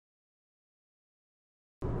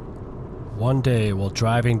One day, while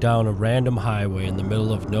driving down a random highway in the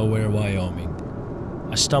middle of nowhere, Wyoming,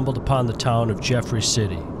 I stumbled upon the town of Jeffrey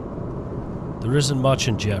City. There isn't much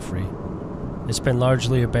in Jeffrey. It's been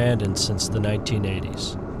largely abandoned since the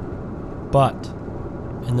 1980s. But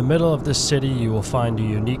in the middle of this city, you will find a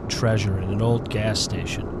unique treasure in an old gas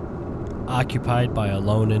station, occupied by a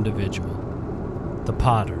lone individual, the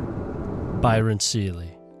potter, Byron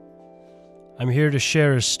Seeley. I'm here to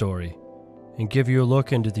share his story and give you a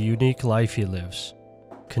look into the unique life he lives,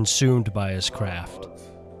 consumed by his craft.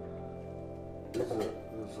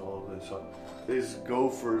 These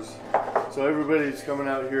gophers. So everybody's coming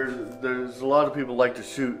out here. There's a lot of people like to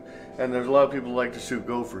shoot, and there's a lot of people like to shoot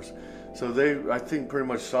gophers. So they, I think, pretty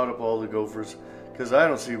much shot up all the gophers, because I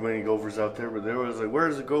don't see many gophers out there, but they were like,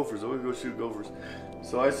 where's the gophers? I want to go shoot gophers.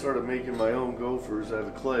 So I started making my own gophers out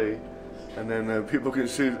of clay, and then people can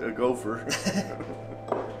shoot a gopher.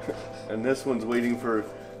 And this one's waiting for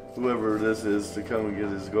whoever this is to come and get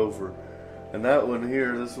his gopher. And that one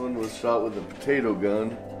here, this one was shot with a potato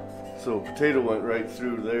gun. So a potato went right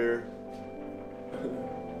through there.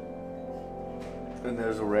 And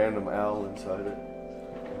there's a random owl inside it.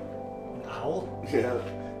 An owl? Yeah,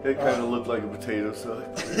 it kind of looked like a potato, so I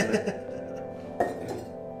put it in it.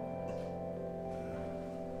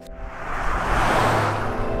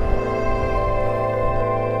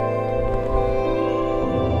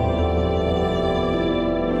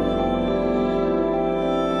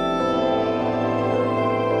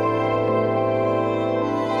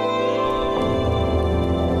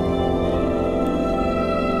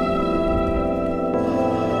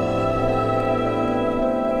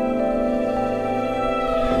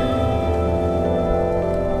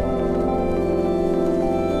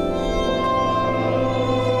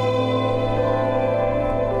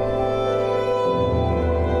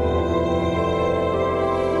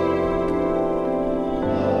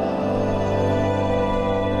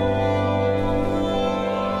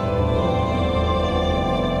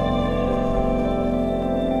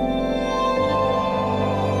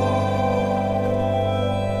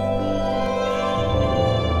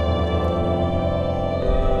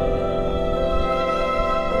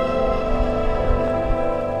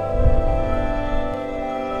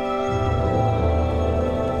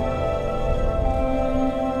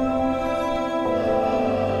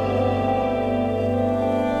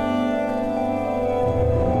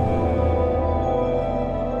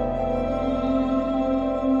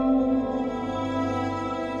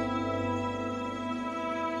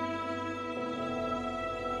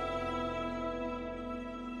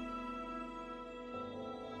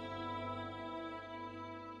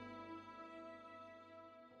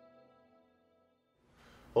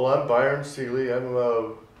 Well, I'm Byron Seeley. I'm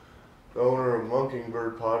the owner of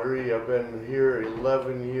Mockingbird Pottery. I've been here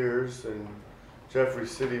 11 years in Jeffrey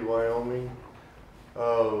City, Wyoming.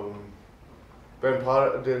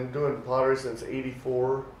 Been doing pottery since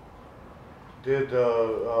 '84. Did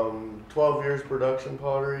 12 years production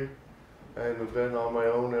pottery, and have been on my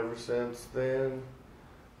own ever since then.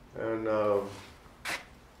 And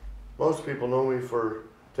most people know me for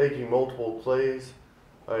taking multiple clays.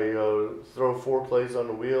 I throw 4 clays on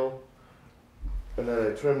the wheel, and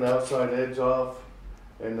then I trim the outside edge off,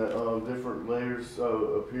 and different layers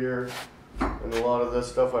appear. And a lot of this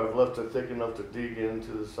stuff I've left it thick enough to dig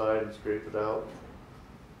into the side and scrape it out.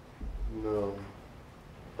 And,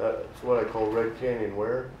 that's what I call Red Canyon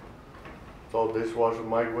ware. It's all dishwasher,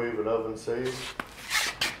 microwave, and oven safe.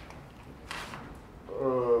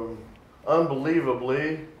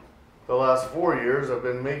 Unbelievably, the last 4 years I've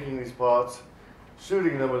been making these pots,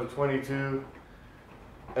 shooting them with a 22,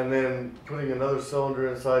 and then putting another cylinder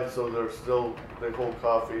inside so they hold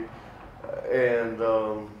coffee. And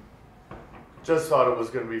just thought it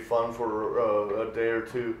was going to be fun for a day or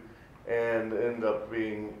two, and ended up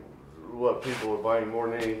being what people were buying more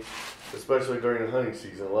than any, especially during the hunting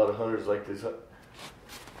season. A lot of hunters like these,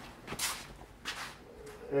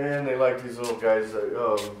 and they like these little guys,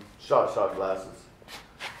 shot glasses.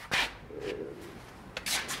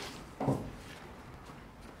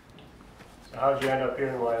 So how'd you end up here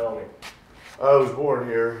in Wyoming? I was born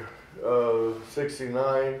here,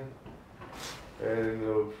 69, and in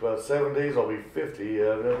about 7 days I'll be 50.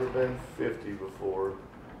 I've never been 50 before,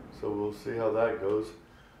 so we'll see how that goes.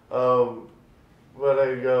 But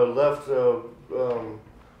I left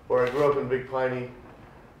where I grew up in Big Piney.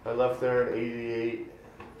 I left there in '88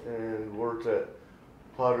 and worked at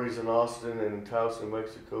potteries in Austin and Taos, New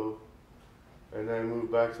Mexico, and then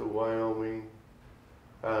moved back to Wyoming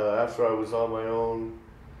after I was on my own.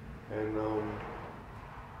 And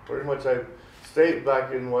pretty much I stayed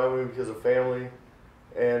back in Wyoming because of family,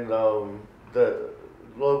 and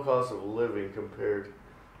low cost of living compared.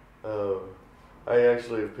 I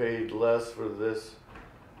actually have paid less for this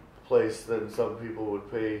place than some people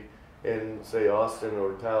would pay in, say, Austin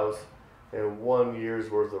or Taos in 1 year's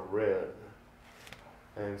worth of rent.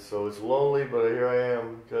 And so it's lonely, but here I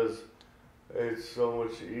am because it's so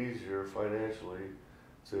much easier financially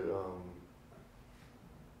to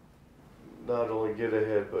not only get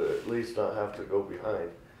ahead, but at least not have to go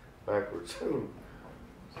backwards. So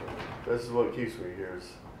this is what keeps me here. It's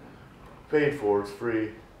paid for, it's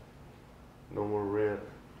free, no more rent.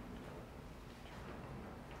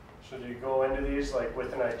 So do you go into these like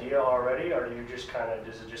with an idea already, or do you just kind of,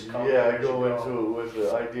 does it just come? Yeah, I go into it with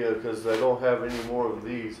the idea because I don't have any more of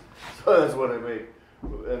these, so that's what I make.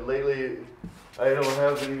 And lately, I don't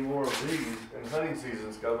have any more of these, and hunting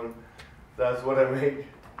season's coming. That's what I make.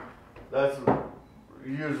 That's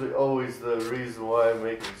usually always the reason why I'm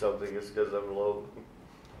making something, is because I'm low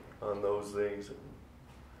on those things.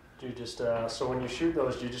 Do you just, so when you shoot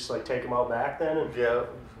those, do you just like take them out back then? And Yeah,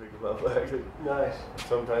 think about that. nice.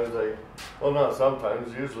 Sometimes well, not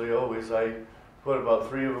sometimes, usually always, I put about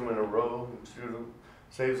 3 of them in a row and shoot them.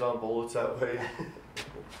 Saves on bullets that way.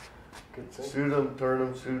 Good thing. Shoot them, turn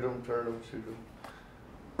them, shoot them, turn them, shoot them.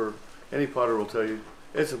 Or any potter will tell you,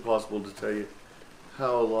 it's impossible to tell you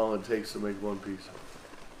how long it takes to make one piece.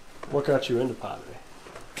 What got you into pottery?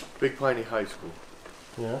 Big Piney High School.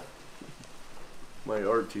 Yeah. My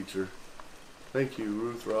art teacher. Thank you,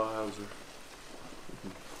 Ruth Rawhauser.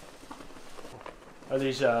 Are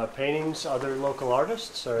these paintings other local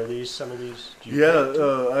artists, or are these some of these? Do you paint?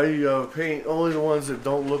 I paint only the ones that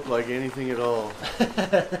don't look like anything at all.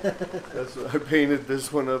 That's I painted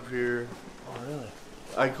this one up here. Oh, really?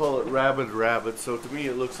 I call it Rabbit, so to me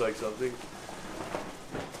it looks like something.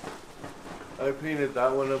 I painted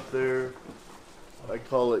that one up there. I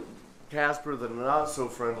call it Casper the Not So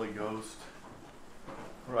Friendly Ghost.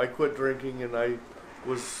 I quit drinking and I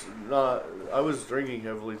was drinking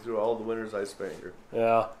heavily through all the winters I spent here.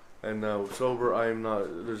 Yeah. And now sober, I am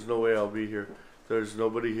not. There's no way I'll be here. There's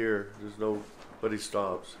nobody here. There's nobody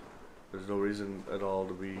stops. There's no reason at all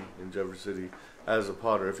to be in Jefferson City as a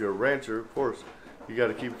potter. If you're a rancher, of course, you got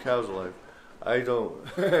to keep cows alive. I don't.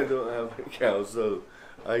 I don't have cows, so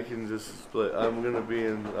I can just split. I'm gonna be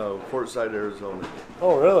in Port Side, Arizona.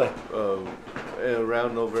 Oh, really?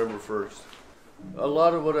 Around November 1st. A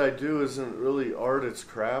lot of what I do isn't really art, it's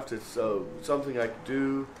craft. It's something I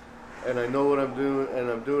do, and I know what I'm doing, and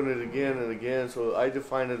I'm doing it again and again. So I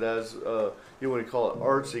define it as, you want to call it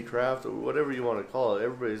artsy craft, or whatever you want to call it.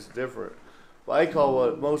 Everybody's different. But I call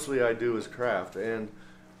what mostly I do is craft. And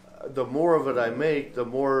the more of it I make, the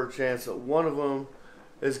more chance that one of them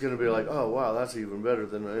is going to be like, oh, wow, that's even better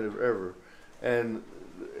than ever. And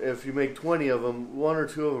if you make 20 of them, 1 or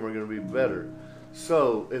 2 of them are going to be better.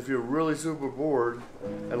 So, if you're really super bored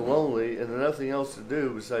and lonely and nothing else to do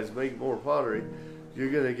besides make more pottery,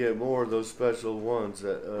 you're going to get more of those special ones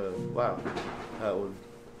that, wow, that one.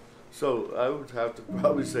 So, I would have to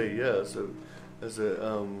probably say yes. As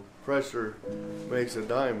pressure makes a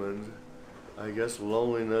diamond, I guess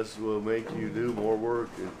loneliness will make you do more work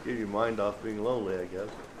and get your mind off being lonely, I guess.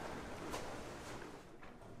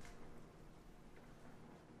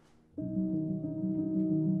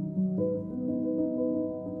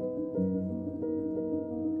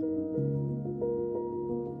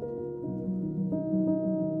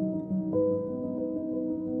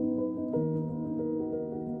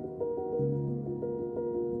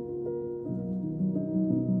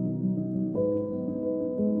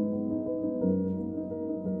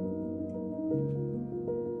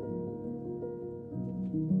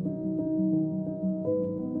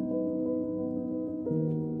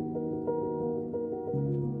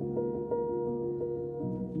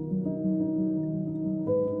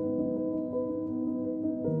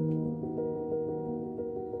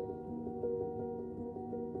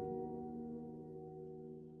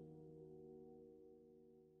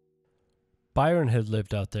 Byron had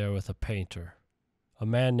lived out there with a painter, a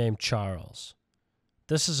man named Charles.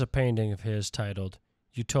 This is a painting of his titled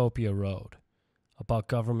Utopia Road, about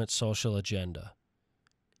government social agenda.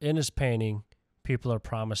 In his painting, people are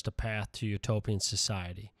promised a path to utopian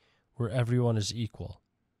society, where everyone is equal,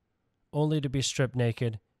 only to be stripped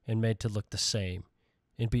naked and made to look the same,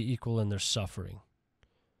 and be equal in their suffering.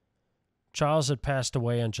 Charles had passed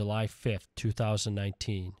away on July 5th,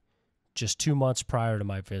 2019, just 2 months prior to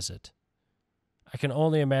my visit. I can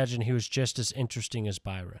only imagine he was just as interesting as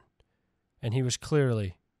Byron, and he was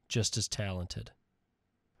clearly just as talented.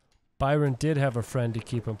 Byron did have a friend to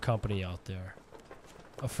keep him company out there,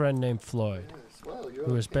 a friend named Floyd,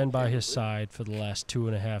 who has been by his side for the last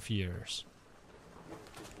 2.5 years.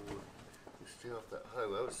 stay off that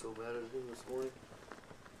highway. I was so mad at him this morning.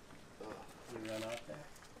 We run out there.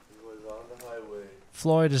 He was on the highway.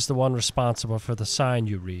 Floyd is the one responsible for the sign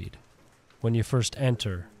you read when you first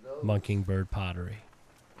enter Mockingbird Pottery.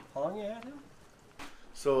 How long you had him?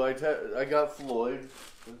 So I got Floyd.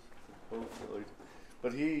 Oh, Floyd.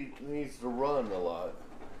 But he needs to run a lot.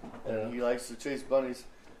 And he likes to chase bunnies.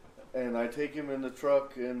 And I take him in the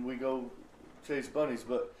truck and we go chase bunnies.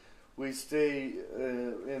 But we stay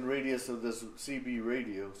in radius of this CB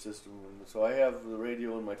radio system. So I have the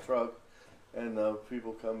radio in my truck. And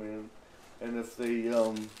people come in. And if they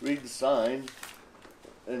read the sign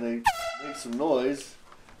and they make some noise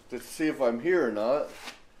to see if I'm here or not.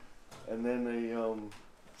 And then they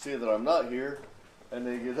see that I'm not here. And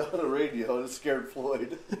they get on the radio and it scared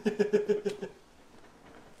Floyd.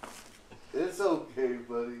 It's okay,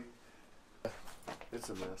 buddy. It's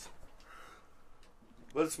a mess.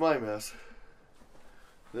 But it's my mess.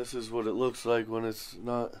 This is what it looks like when it's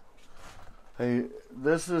not. Hey,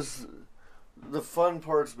 this is. The fun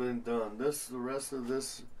part's been done. The rest of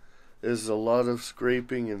this is a lot of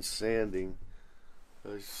scraping and sanding.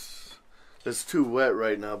 It's too wet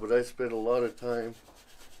right now, but I spent a lot of time.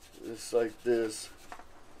 It's like this.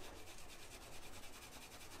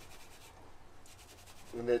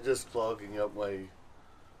 And they're just clogging up my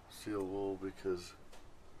steel wool because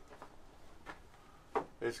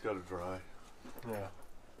it's got to dry. Yeah.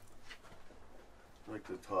 Like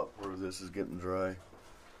the top part of this is getting dry.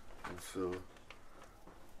 And so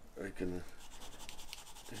I can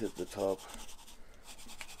hit the top.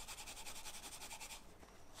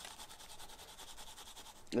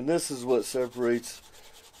 And this is what separates,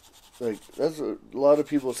 like, that's what a lot of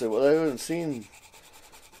people say, well, I haven't seen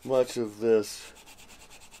much of this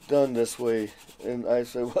done this way. And I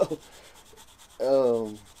say, well,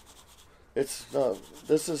 it's not,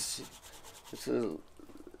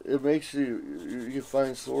 it makes you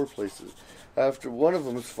find sore places. After one of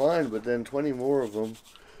them is fine, but then 20 more of them,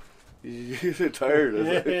 you get tired of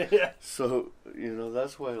it. Yeah. So,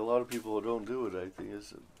 that's why a lot of people don't do it, I think,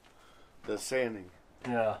 is the sanding.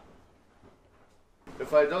 Yeah.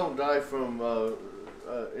 If I don't die from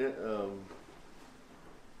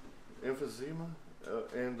emphysema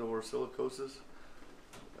and or silicosis,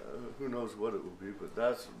 who knows what it will be, but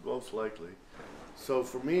that's most likely. So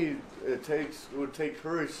for me, it would take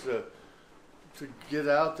courage to get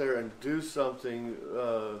out there and do something.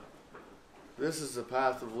 This is the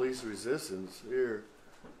path of least resistance here.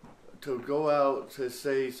 To go out to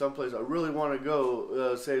say someplace I really want to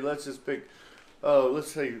go, say let's just pick,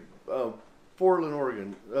 let's say Portland,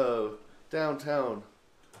 Oregon, downtown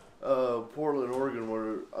Portland, Oregon,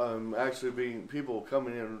 where I'm actually people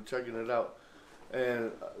coming in and checking it out,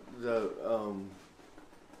 and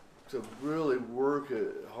to really work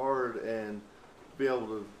it hard and be able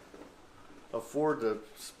to afford the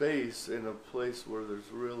space in a place where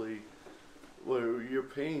you're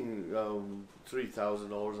paying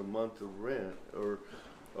 $3,000 a month of rent, or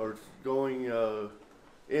going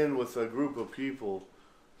in with a group of people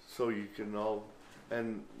so you can all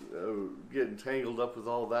and getting tangled up with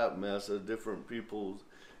all that mess of different people,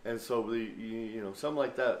 and so something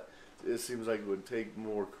like that. It seems like it would take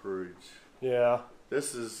more courage. Yeah.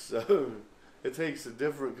 This is it takes a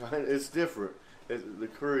different kind. It's different. The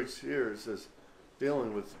courage here is just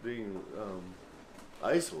dealing with being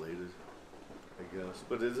isolated, I guess.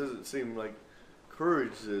 But it doesn't seem like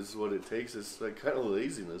courage is what it takes. It's like kind of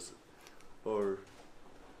laziness, or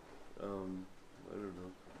I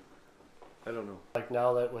don't know. Like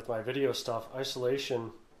now that with my video stuff,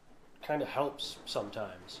 isolation kind of helps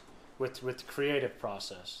sometimes with creative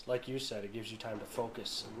process. Like you said, it gives you time to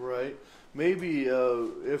focus. Right. Maybe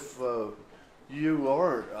if you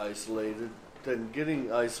aren't isolated, then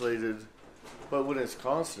getting isolated, but when it's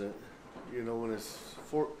constant, when it's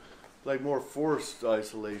more forced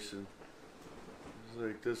isolation, it's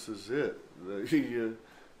like this is it.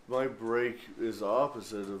 My break is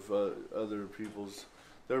opposite of other people's.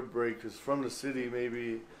 Their break is from the city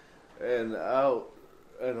maybe, and out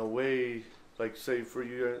and away. Like say for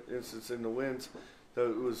you, instance, in the winds,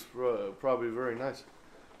 that was probably very nice.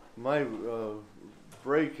 My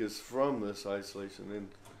break is from this isolation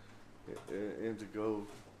and to go,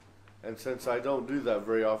 and since I don't do that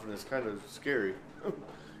very often, it's kind of scary.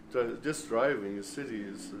 Just driving a city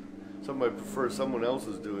is something I prefer someone else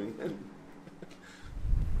is doing.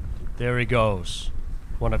 There he goes,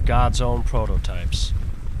 one of God's own prototypes.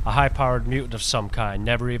 A high-powered mutant of some kind,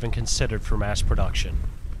 never even considered for mass production.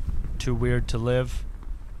 Too weird to live,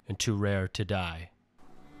 and too rare to die.